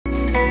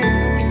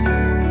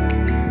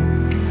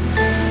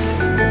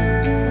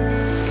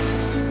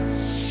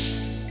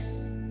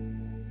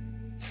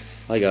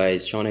Hi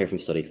guys, Sean here from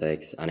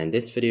StudyClicks, and in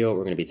this video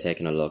we're going to be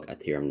taking a look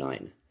at Theorem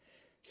 9.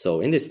 So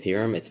in this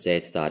theorem it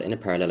states that in a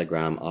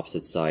parallelogram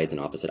opposite sides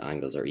and opposite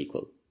angles are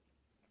equal.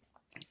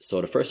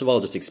 So to first of all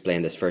just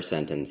explain this first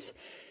sentence,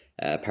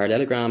 a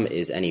parallelogram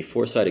is any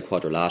four-sided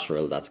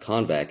quadrilateral that's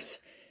convex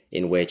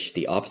in which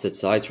the opposite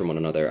sides from one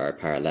another are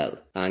parallel.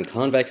 And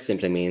convex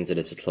simply means that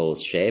it's a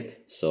closed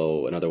shape,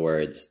 so in other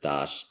words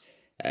that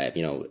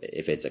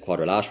if it's a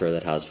quadrilateral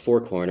that has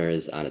four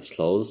corners and it's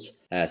closed,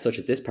 such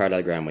as this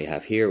parallelogram we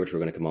have here, which we're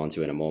going to come on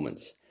to in a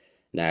moment.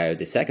 Now,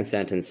 the second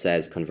sentence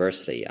says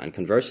conversely, and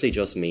conversely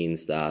just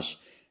means that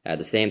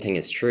the same thing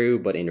is true,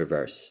 but in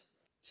reverse.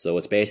 So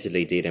it's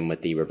basically dealing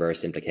with the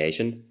reverse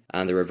implication.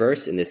 And the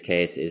reverse in this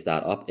case is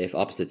that if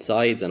opposite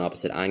sides and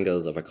opposite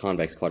angles of a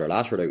convex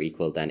quadrilateral are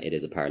equal, then it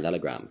is a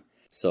parallelogram.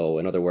 So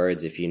in other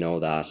words, if you know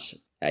that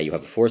you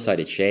have a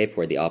four-sided shape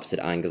where the opposite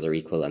angles are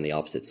equal and the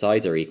opposite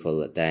sides are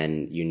equal,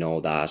 then you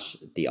know that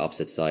the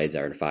opposite sides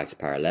are in fact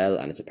parallel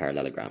and it's a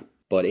parallelogram.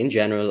 But in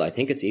general, I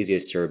think it's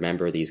easiest to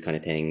remember these kind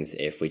of things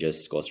if we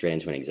just go straight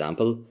into an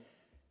example.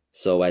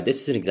 So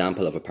this is an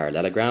example of a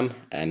parallelogram,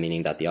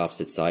 meaning that the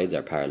opposite sides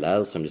are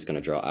parallel, so I'm just going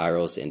to draw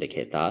arrows to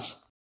indicate that.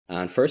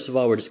 And first of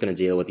all, we're just going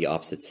to deal with the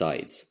opposite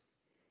sides.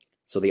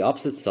 So the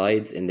opposite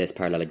sides in this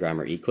parallelogram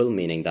are equal,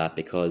 meaning that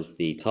because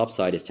the top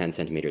side is 10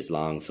 centimeters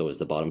long, so is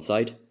the bottom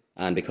side.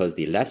 And because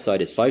the left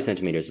side is 5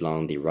 centimeters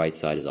long, the right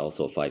side is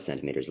also 5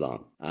 centimeters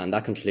long. And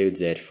that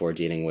concludes it for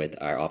dealing with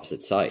our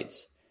opposite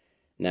sides.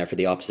 Now for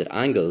the opposite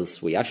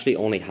angles, we actually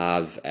only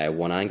have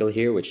one angle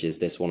here, which is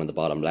this one on the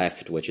bottom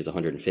left, which is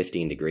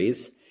 115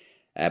 degrees.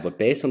 But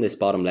based on this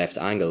bottom left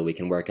angle, we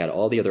can work out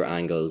all the other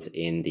angles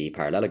in the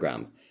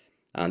parallelogram.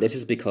 And this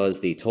is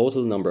because the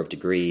total number of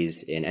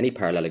degrees in any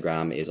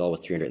parallelogram is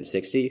always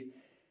 360.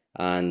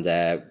 And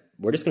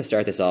we're just going to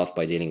start this off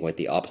by dealing with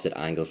the opposite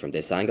angle from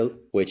this angle,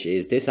 which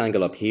is this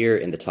angle up here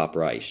in the top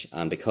right.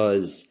 And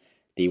because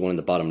the one in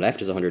the bottom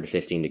left is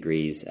 115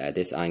 degrees,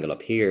 this angle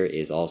up here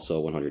is also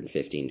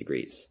 115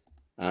 degrees.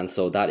 And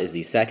so that is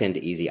the second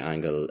easy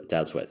angle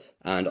dealt with.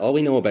 And all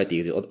we know about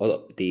these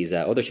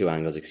other two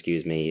angles,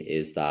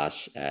 is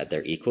that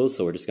they're equal.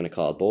 So we're just going to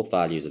call both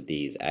values of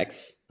these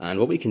x. And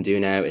what we can do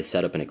now is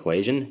set up an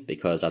equation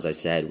because, as I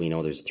said, we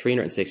know there's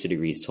 360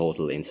 degrees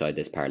total inside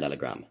this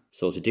parallelogram.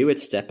 So to do it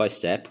step by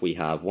step, we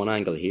have one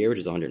angle here, which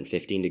is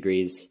 115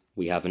 degrees.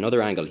 We have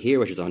another angle here,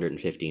 which is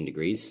 115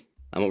 degrees.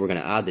 And what we're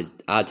going to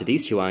add to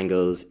these two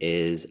angles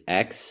is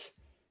x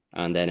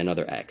and then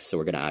another x. So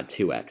we're going to add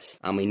 2x.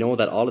 And we know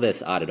that all of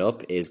this added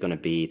up is going to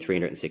be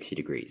 360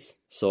 degrees.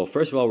 So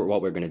first of all,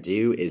 what we're going to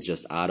do is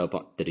just add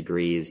up the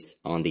degrees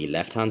on the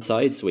left-hand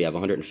side. So we have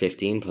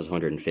 115 plus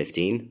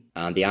 115.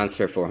 And the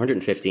answer for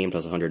 115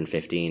 plus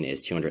 115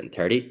 is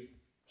 230.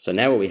 So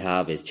now what we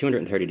have is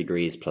 230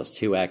 degrees plus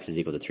 2x is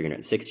equal to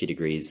 360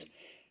 degrees.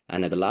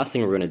 And now the last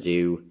thing we're going to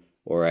do,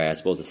 or I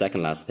suppose the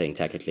second last thing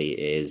technically,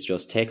 is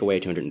just take away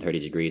 230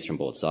 degrees from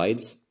both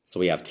sides. So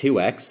we have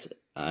 2x,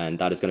 and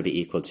that is going to be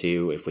equal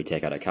to, if we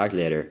take out our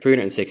calculator,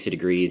 360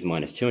 degrees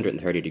minus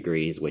 230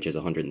 degrees, which is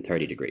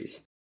 130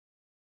 degrees.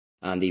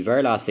 And the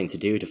very last thing to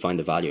do to find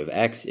the value of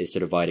x is to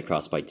divide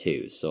across by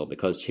 2. So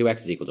because 2x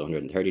is equal to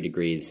 130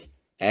 degrees,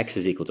 x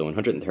is equal to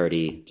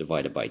 130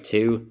 divided by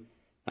 2,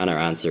 and our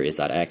answer is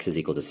that x is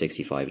equal to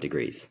 65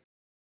 degrees.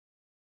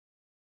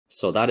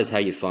 So that is how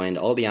you find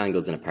all the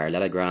angles in a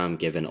parallelogram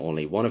given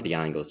only one of the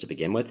angles to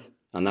begin with,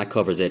 and that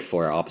covers it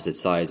for our opposite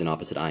sides and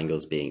opposite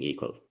angles being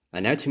equal.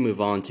 And now to move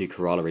on to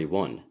corollary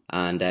 1.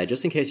 And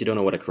just in case you don't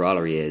know what a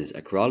corollary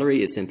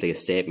is simply a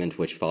statement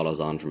which follows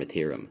on from a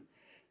theorem.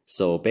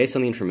 So based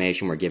on the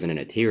information we're given in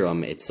a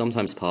theorem, it's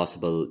sometimes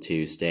possible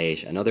to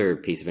state another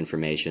piece of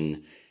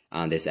information,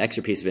 and this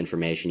extra piece of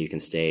information you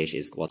can state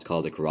is what's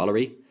called a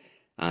corollary.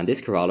 And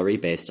this corollary,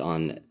 based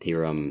on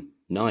Theorem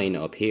 9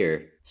 up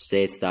here,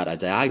 states that a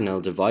diagonal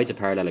divides a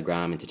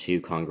parallelogram into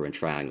two congruent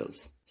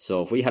triangles.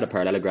 So if we had a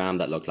parallelogram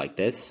that looked like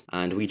this,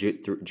 and we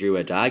drew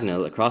a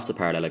diagonal across the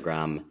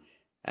parallelogram,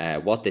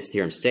 what this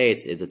theorem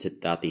states is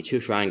that the two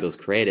triangles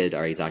created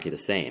are exactly the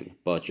same.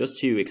 But just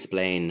to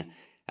explain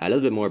a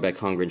little bit more about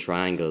congruent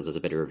triangles as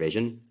a bit of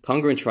revision,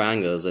 congruent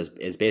triangles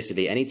is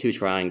basically any two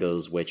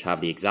triangles which have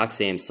the exact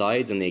same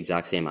sides and the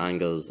exact same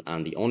angles,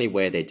 and the only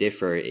way they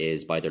differ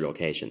is by their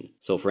location.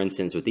 So for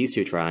instance, with these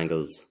two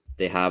triangles,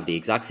 they have the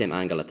exact same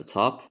angle at the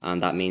top,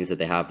 and that means that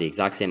they have the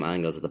exact same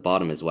angles at the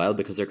bottom as well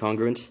because they're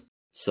congruent.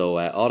 So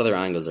all of their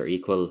angles are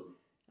equal,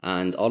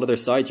 and all of their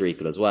sides are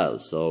equal as well.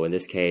 So in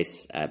this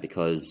case,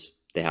 because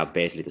they have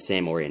basically the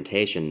same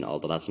orientation,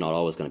 although that's not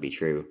always going to be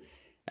true,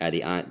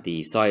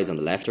 the sides on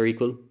the left are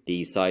equal,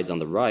 the sides on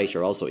the right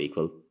are also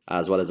equal,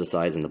 as well as the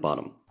sides on the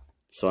bottom.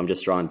 So I'm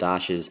just drawing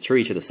dashes through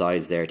each of the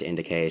sides there to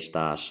indicate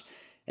that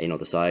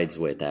the sides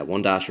with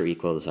one dash are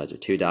equal, the sides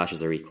with two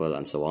dashes are equal,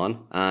 and so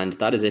on. And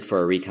that is it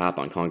for a recap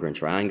on congruent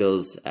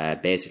triangles.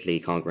 Basically,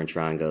 congruent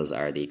triangles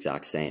are the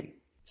exact same.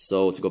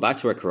 So to go back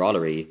to our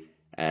corollary,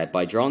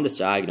 by drawing this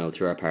diagonal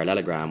through our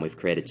parallelogram, we've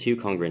created two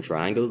congruent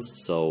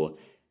triangles. So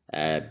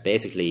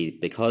basically,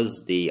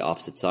 because the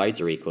opposite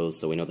sides are equal,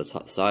 so we know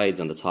the sides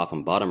on the top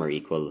and bottom are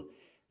equal,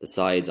 the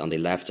sides on the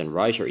left and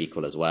right are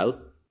equal as well.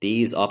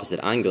 These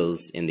opposite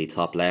angles in the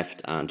top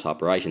left and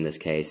top right in this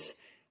case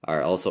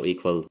are also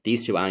equal.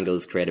 These two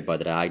angles created by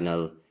the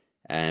diagonal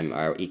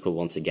are equal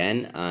once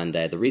again, and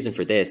the reason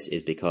for this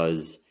is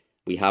because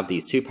we have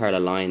these two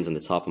parallel lines on the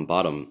top and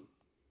bottom,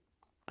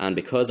 and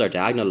because our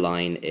diagonal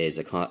line is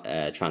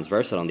a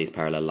transversal on these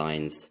parallel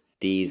lines,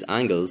 these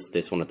angles,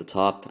 this one at the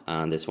top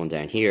and this one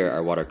down here,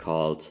 are what are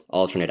called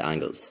alternate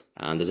angles.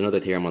 And there's another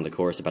theorem on the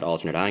course about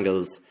alternate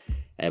angles,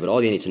 but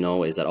all you need to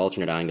know is that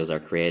alternate angles are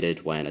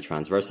created when a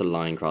transversal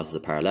line crosses a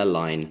parallel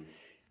line,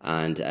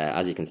 and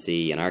as you can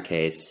see in our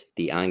case,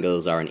 the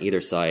angles are on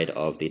either side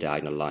of the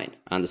diagonal line.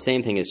 And the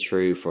same thing is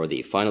true for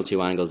the final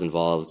two angles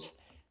involved.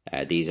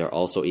 These are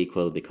also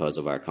equal because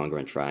of our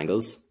congruent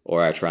triangles,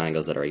 or our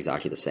triangles that are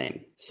exactly the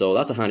same. So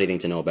that's a handy thing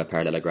to know about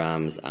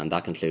parallelograms, and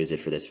that concludes it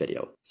for this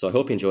video. So I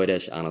hope you enjoyed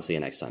it, and I'll see you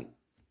next time.